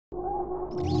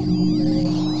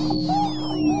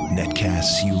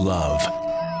Netcasts you love.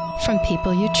 From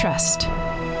people you trust.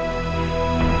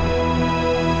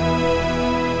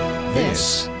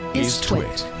 This is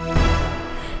Twit.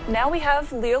 Now we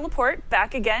have Leo Laporte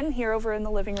back again here over in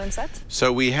the living room set.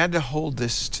 So we had to hold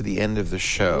this to the end of the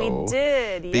show. We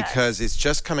did, yes. Because it's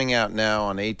just coming out now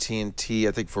on AT&T.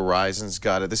 I think Verizon's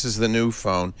got it. This is the new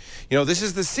phone. You know, this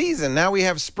is the season. Now we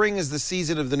have spring is the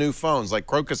season of the new phones, like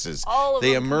crocuses. All of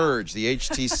they them emerge. The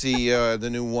HTC, the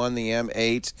new one, the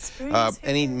M8.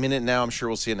 Any minute now, I'm sure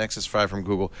we'll see a Nexus 5 from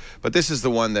Google. But this is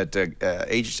the one that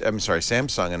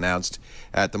Samsung announced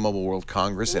at the Mobile World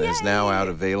Congress and is now out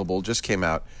available. Just came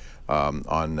out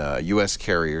on U.S.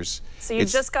 carriers. So you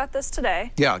just got this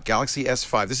today. Yeah, Galaxy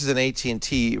S5. This is an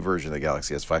AT&T version of the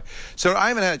Galaxy S5. So I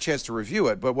haven't had a chance to review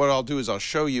it, but what I'll do is I'll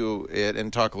show you it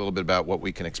and talk a little bit about what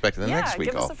we can expect. And then next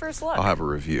week give us a first look. I'll have a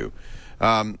review.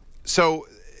 So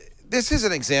this is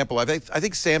an example. I think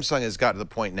Samsung has got to the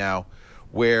point now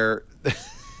where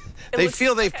they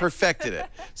feel they've perfected it.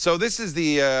 So this is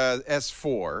the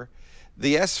S4.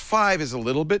 The S5 is a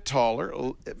little bit taller,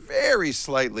 very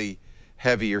slightly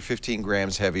heavier, 15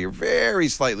 grams heavier, very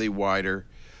slightly wider,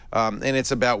 and it's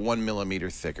about 1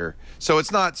 millimeter thicker. So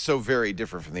it's not so very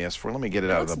different from the S4. Let me get it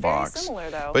out of the box. It's very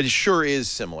similar, though. But it sure is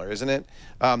similar, isn't it?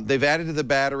 They've added to the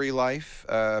battery life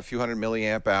a few hundred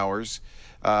milliamp hours.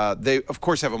 They, of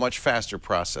course, have a much faster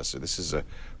processor. This is a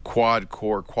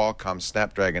quad-core Qualcomm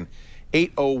Snapdragon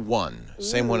 801,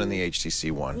 same one in the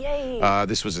HTC one. Yay.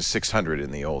 This was a 600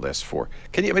 in the old S4.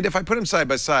 I mean, if I put them side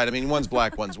by side, I mean, one's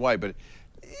black, one's white, but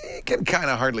you can kind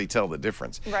of hardly tell the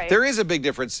difference. Right. There is a big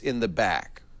difference in the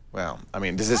back. Well, I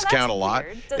mean, does this count a lot?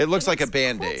 It looks like a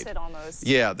Band-Aid.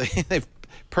 Yeah, they've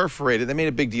perforated. They made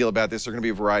a big deal about this. There are going to be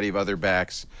a variety of other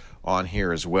backs on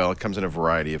here as well. It comes in a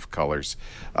variety of colors.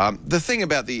 The thing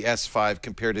about the S5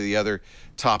 compared to the other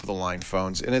top-of-the-line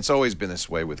phones, and it's always been this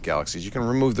way with Galaxies, you can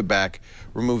remove the back,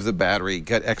 remove the battery,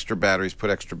 get extra batteries,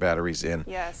 put extra batteries in.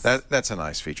 Yes. That's a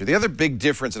nice feature. The other big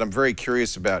difference that I'm very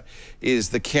curious about is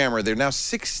the camera. They're now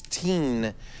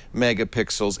 16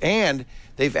 megapixels, and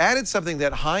they've added something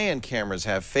that high-end cameras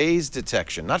have, phase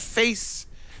detection, not face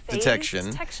detection.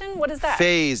 Phase detection? What is that?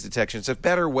 Phase detection. It's a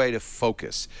better way to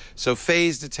focus. So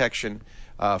phase detection,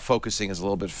 focusing is a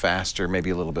little bit faster, maybe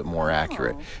a little bit more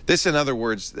accurate. This, in other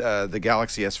words, the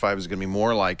Galaxy S5 is going to be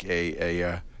more like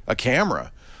a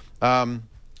camera.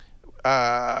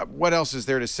 What else is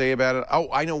there to say about it? Oh,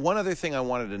 I know one other thing I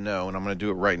wanted to know, and I'm going to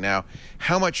do it right now.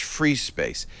 How much free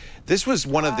space? This was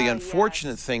one of the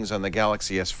unfortunate things on the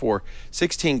Galaxy S4.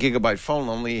 16 gigabyte phone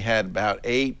only had about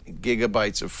 8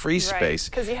 gigabytes of free space.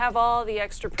 Because you have all the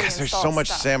extra pre-installed Because there's so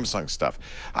much stuff. Samsung stuff.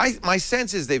 My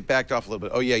sense is they've backed off a little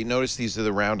bit. Oh, yeah, you notice these are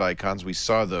the round icons. We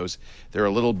saw those. They're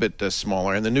a little bit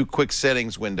smaller. And the new quick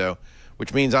settings window,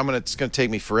 which means it's going to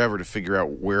take me forever to figure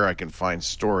out where I can find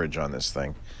storage on this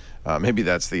thing. Maybe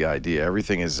that's the idea.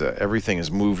 Everything is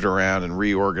moved around and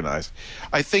reorganized.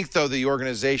 I think, though, the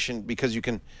organization, because you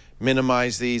can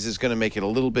minimize these, is going to make it a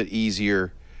little bit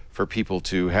easier for people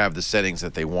to have the settings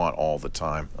that they want all the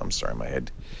time. I'm sorry, my head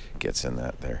gets in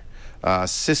that there.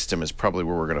 System is probably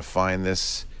where we're going to find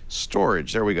this.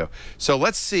 Storage, there we go. So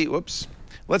let's see, let's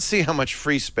see how much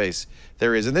free space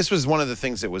there is. And this was one of the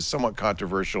things that was somewhat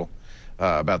controversial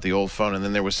about the old phone, and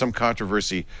then there was some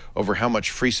controversy over how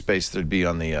much free space there'd be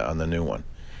on the new one.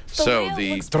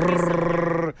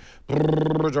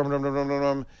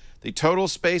 The total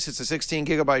space, it's a 16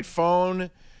 gigabyte phone,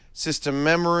 system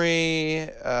memory,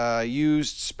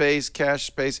 used space, cache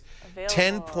space,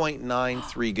 10.93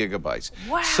 gigabytes.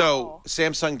 Wow. So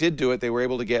Samsung did do it. They were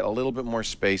able to get a little bit more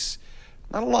space.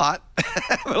 Not a lot,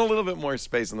 but a little bit more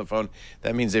space on the phone.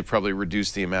 That means they've probably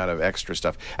reduced the amount of extra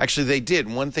stuff. Actually, they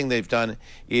did. One thing they've done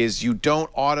is you don't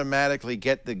automatically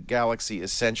get the Galaxy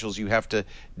Essentials. You have to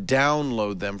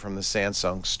download them from the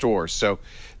Samsung store. So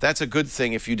that's a good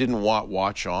thing if you didn't want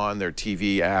Watch On, their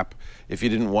TV app. If you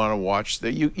didn't want to watch,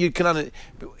 you can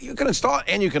install it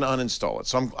and you can uninstall it.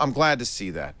 So I'm glad to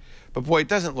see that. But boy, it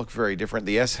doesn't look very different.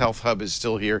 The S Health Hub is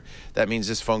still here. That means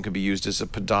this phone can be used as a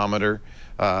pedometer,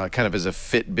 kind of as a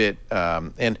Fitbit.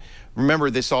 And remember,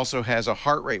 this also has a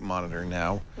heart rate monitor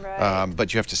now. Right.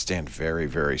 But you have to stand very,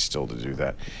 very still to do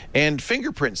that. And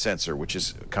fingerprint sensor, which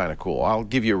is kind of cool. I'll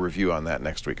give you a review on that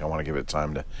next week. I want to give it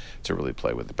time to really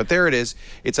play with it. But there it is.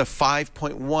 It's a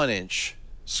 5.1-inch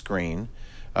screen.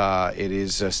 It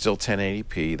is still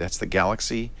 1080p. That's the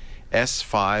Galaxy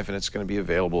S5, and it's going to be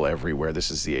available everywhere.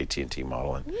 This is the AT&T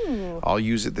model, and I'll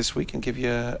use it this week and give you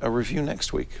a review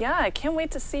next week. Yeah, I can't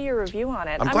wait to see your review on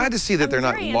it. I'm glad to see that they're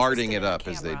not very larding it interested in up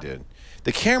the as they camera. did.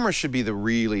 The camera should be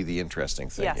really the interesting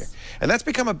thing Yes. here. And that's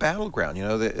become a battleground. You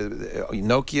know, the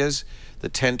Nokia's, the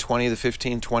 1020, the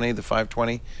 1520, the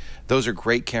 520, those are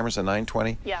great cameras, the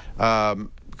 920. Yeah.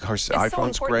 Of course, It's so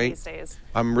iPhone's important great. these days.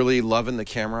 I'm really loving the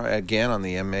camera again on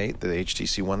the M8, the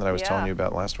HTC one that I was telling you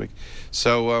about last week.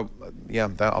 So, yeah,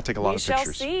 I'll take a lot of pictures.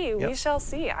 We shall see. Yep. We shall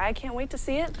see. I can't wait to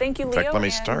see it. Thank you, Leo. In fact, let me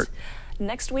and start.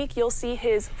 Next week, you'll see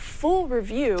his full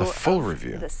review The full of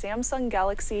review. the Samsung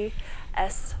Galaxy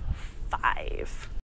S5.